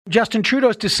Justin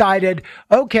Trudeau's decided,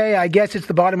 okay, I guess it's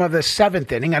the bottom of the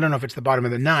seventh inning. I don't know if it's the bottom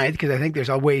of the ninth because I think there's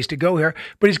a ways to go here.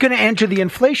 But he's going to enter the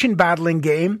inflation battling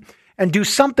game and do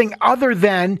something other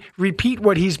than repeat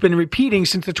what he's been repeating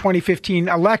since the 2015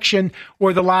 election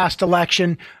or the last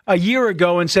election a year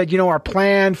ago and said, our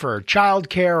plan for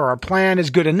childcare or our plan is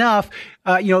good enough.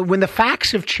 When the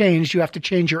facts have changed, you have to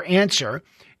change your answer.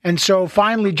 And so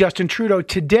finally, Justin Trudeau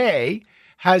today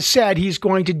has said he's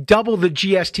going to double the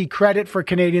GST credit for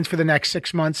Canadians for the next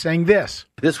 6 months, saying this.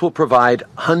 This will provide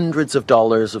hundreds of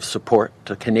dollars of support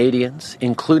to Canadians,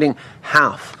 including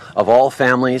half of all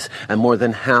families and more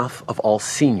than half of all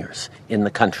seniors in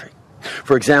the country.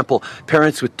 For example,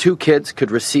 parents with 2 kids could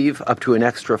receive up to an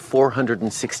extra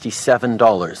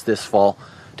 $467 this fall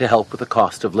to help with the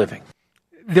cost of living.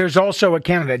 There's also a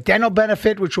Canada Dental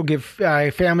benefit, which will give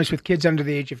families with kids under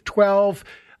the age of 12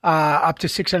 up to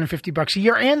 $650 a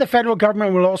year. And the federal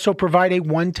government will also provide a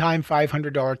one-time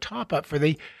 $500 top-up for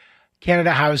the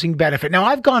Canada Housing Benefit. Now,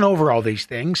 I've gone over all these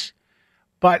things,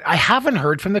 but I haven't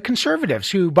heard from the Conservatives,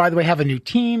 who, by the way, have a new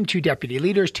team, 2 deputy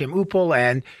leaders, Tim Uppal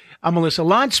and Melissa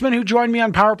Lantsman, who joined me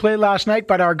on Power Play last night,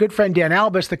 but our good friend Dan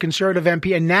Albus, the Conservative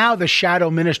MP, and now the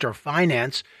Shadow Minister of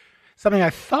Finance, something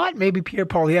I thought maybe Pierre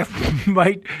Poilievre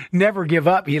might never give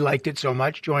up. He liked it so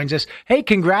much, joins us. Hey,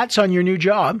 congrats on your new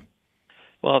job.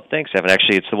 Well, thanks, Evan.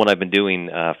 Actually, it's the one I've been doing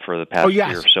for the past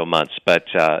year or so months. But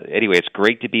anyway, it's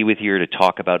great to be with you to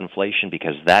talk about inflation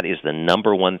because that is the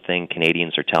number one thing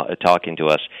Canadians are talking to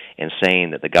us and saying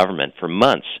that the government, for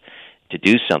months, to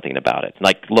do something about it.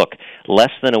 Like, look, less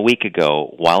than a week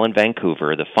ago, while in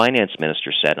Vancouver, the finance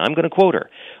minister said, and I'm going to quote her,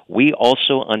 "We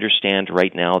also understand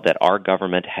right now that our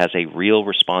government has a real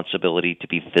responsibility to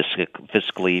be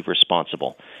fiscally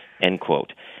responsible," end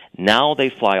quote. Now they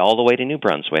fly all the way to New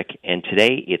Brunswick, and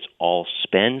today it's all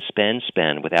spend, spend,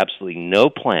 spend, with absolutely no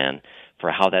plan for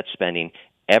how that spending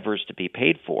ever is to be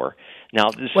paid for.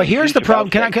 Now, here's the problem.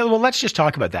 Let's just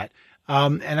talk about that.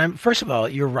 First of all,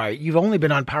 you're right. You've only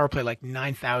been on Power Play like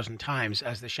 9,000 times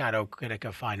as the shadow critic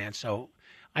of finance. So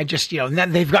I just,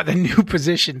 they've got the new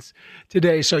positions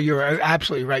today. So you're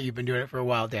absolutely right. You've been doing it for a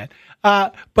while, Dan.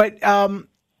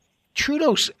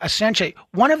 Trudeau's essentially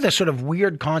one of the sort of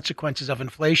weird consequences of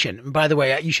inflation. And by the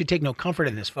way, you should take no comfort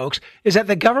in this, folks, is that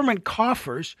the government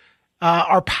coffers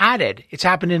are padded. It's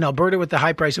happened in Alberta with the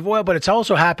high price of oil, but it's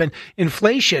also happened.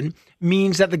 Inflation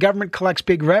means that the government collects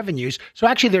big revenues. So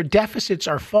actually their deficits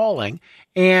are falling.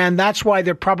 And that's why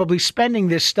they're probably spending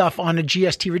this stuff on a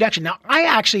GST reduction. Now, I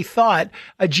actually thought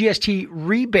a GST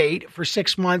rebate for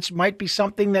 6 months might be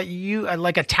something that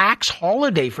like a tax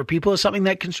holiday for people, is something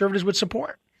that Conservatives would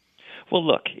support. Well,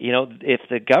 look, if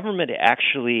the government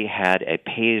actually had a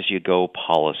pay-as-you-go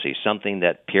policy, something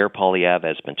that Pierre Poilievre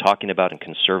has been talking about and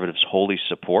Conservatives wholly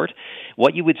support,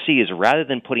 what you would see is rather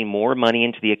than putting more money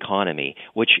into the economy,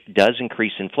 which does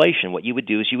increase inflation, what you would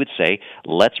do is you would say,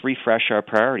 let's refresh our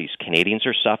priorities. Canadians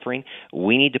are suffering.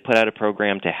 We need to put out a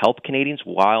program to help Canadians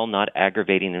while not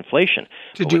aggravating inflation.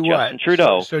 To do what? Justin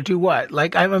Trudeau. So do what?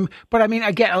 I'm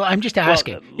just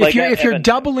asking. Well, if you're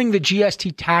doubling the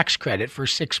GST tax credit for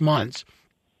 6 months,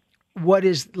 what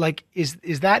is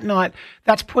that not,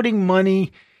 that's putting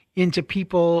money into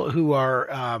people who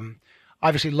are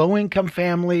obviously low income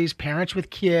families, parents with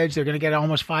kids. They're going to get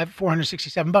almost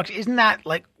 $467. Isn't that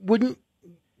wouldn't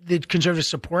the Conservatives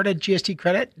support a GST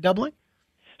credit doubling?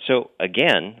 So,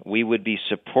 again, we would be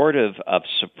supportive of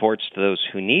supports to those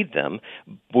who need them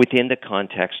within the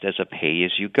context as a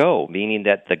pay-as-you-go, meaning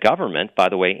that the government, by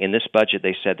the way, in this budget,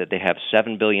 they said that they have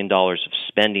 $7 billion of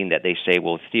spending that they say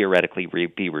will theoretically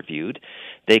be reviewed.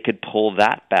 They could pull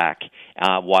that back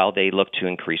while they look to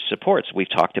increase supports. We've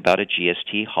talked about a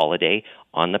GST holiday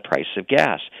on the price of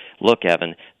gas. Look,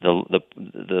 Evan, the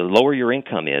lower your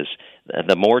income is,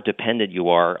 the more dependent you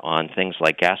are on things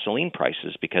like gasoline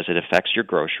prices because it affects your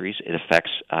groceries, it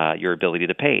affects your ability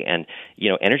to pay. And,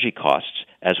 energy costs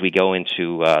as we go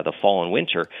into the fall and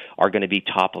winter are going to be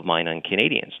top of mind on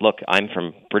Canadians. Look, I'm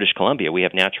from British Columbia. We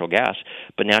have natural gas,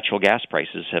 but natural gas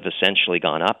prices have essentially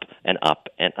gone up and up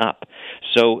and up.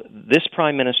 So this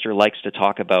Prime Minister likes to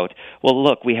talk about, well,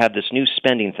 look, we have this new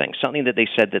spending thing, something that they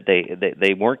said that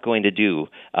they weren't going to do,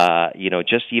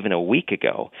 just even a week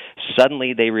ago.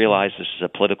 Suddenly they realize this is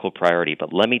a political priority.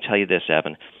 But let me tell you this,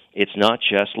 Evan. It's not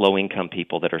just low-income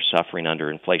people that are suffering under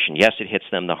inflation. Yes, it hits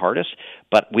them the hardest,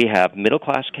 but we have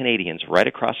middle-class Canadians right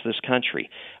across this country.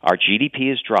 Our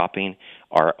GDP is dropping.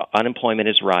 Our unemployment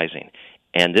is rising.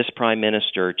 And this Prime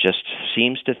Minister just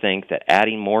seems to think that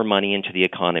adding more money into the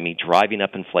economy, driving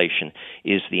up inflation,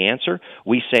 is the answer.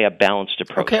 We say a balanced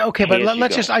approach. Okay, but I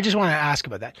just want to ask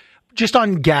about that. Just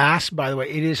on gas, by the way,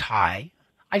 it is high.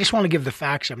 I just want to give the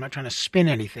facts. I'm not trying to spin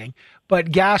anything.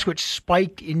 But gas, which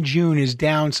spiked in June, is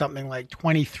down something like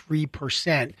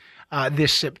 23%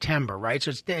 this September, right?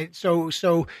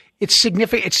 So it's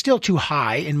significant. It's still too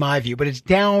high in my view, but it's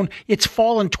down. It's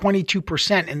fallen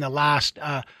 22% in the last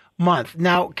month.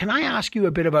 Now, can I ask you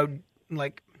a bit about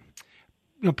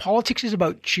politics is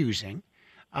about choosing.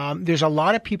 There's a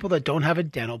lot of people that don't have a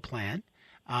dental plan.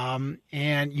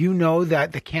 And you know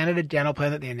that the Canada Dental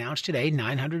Plan that they announced today,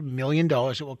 $900 million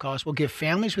it will cost, will give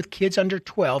families with kids under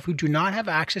 12 who do not have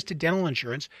access to dental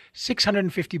insurance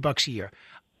 $650 a year.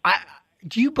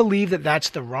 Do you believe that that's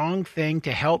the wrong thing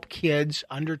to help kids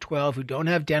under 12 who don't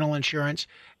have dental insurance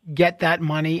get that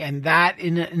money, and that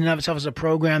in and of itself is a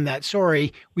program that,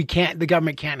 the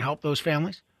government can't help those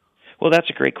families? Well,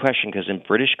 that's a great question, because in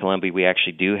British Columbia, we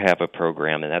actually do have a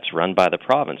program, and that's run by the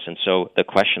province. And so the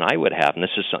question I would have, and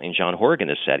this is something John Horgan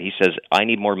has said, he says, I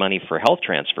need more money for health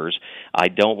transfers. I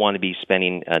don't want to be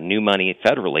spending new money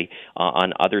federally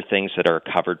on other things that are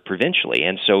covered provincially.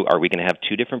 And so are we going to have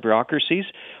two different bureaucracies?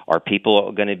 Are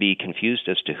people going to be confused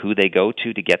as to who they go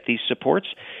to get these supports?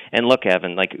 And look,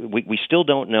 Evan, we still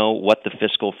don't know what the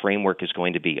fiscal framework is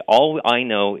going to be. All I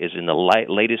know is in the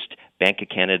latest Bank of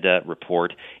Canada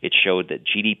report, it showed that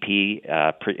GDP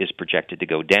is projected to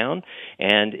go down,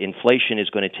 and inflation is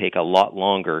going to take a lot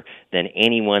longer than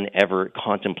anyone ever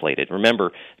contemplated.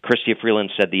 Remember, Chrystia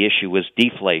Freeland said the issue was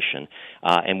deflation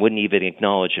and wouldn't even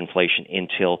acknowledge inflation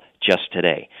until just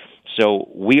today. So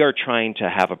we are trying to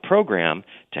have a program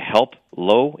to help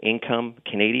low-income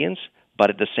Canadians, but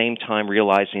at the same time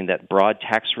realizing that broad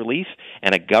tax relief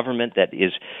and a government that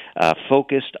is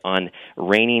focused on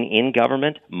reining in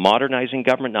government, modernizing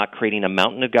government, not creating a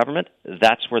mountain of government,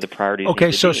 that's where the priorities need to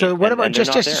be. So what about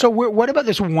what about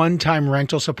this one-time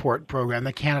rental support program,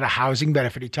 the Canada Housing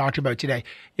Benefit he talked about today?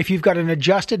 If you've got an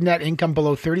adjusted net income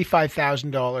below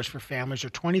 $35,000 for families or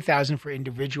 $20,000 for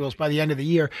individuals, by the end of the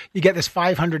year, you get this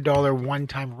 $500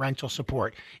 one-time rental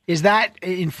support. Is that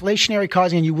inflationary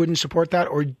causing, and you wouldn't support that,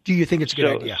 or do you think it's a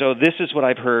good idea? So this is what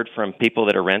I've heard from people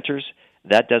that are renters.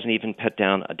 That doesn't even put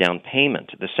down a down payment.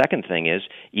 The second thing is,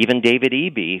 even David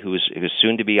Eby, who's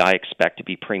soon to be, I expect, to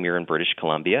be Premier in British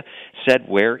Columbia, said,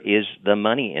 where is the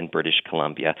money in British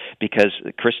Columbia? Because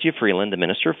Chrystia Freeland, the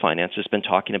Minister of Finance, has been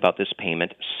talking about this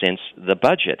payment since the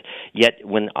budget. Yet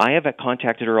when I have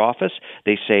contacted her office,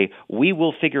 they say, we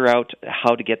will figure out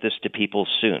how to get this to people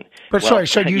soon. But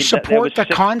so do you support the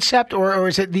concept, or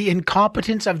is it the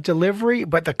incompetence of delivery,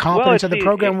 but the competence of the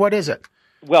program? What is it?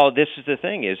 Well, this is the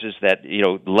thing, is that,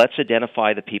 let's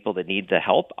identify the people that need the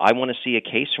help. I want to see a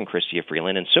case from Chrystia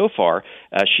Freeland, and so far,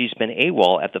 she's been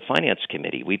AWOL at the Finance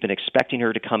Committee. We've been expecting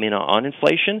her to come in on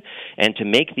inflation and to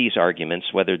make these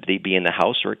arguments, whether they be in the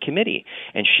House or a committee,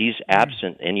 and she's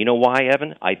absent. And you know why,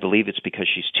 Evan? I believe it's because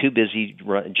she's too busy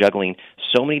juggling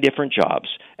so many different jobs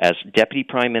as Deputy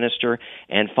Prime Minister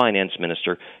and Finance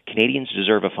Minister. Canadians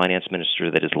deserve a Finance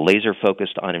Minister that is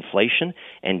laser-focused on inflation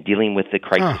and dealing with the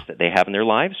crisis that they have in their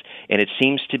lives. And it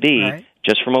seems to be,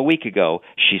 just from a week ago,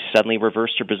 she's suddenly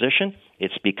reversed her position.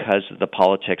 It's because of the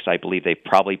politics. I believe they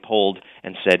probably polled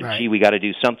and said, gee, we got to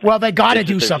do something. Well, they got to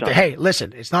do something. Hey,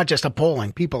 listen, it's not just a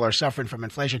polling. People are suffering from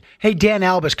inflation. Hey, Dan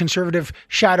Albus, Conservative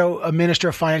Shadow Minister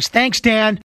of Finance. Thanks, Dan.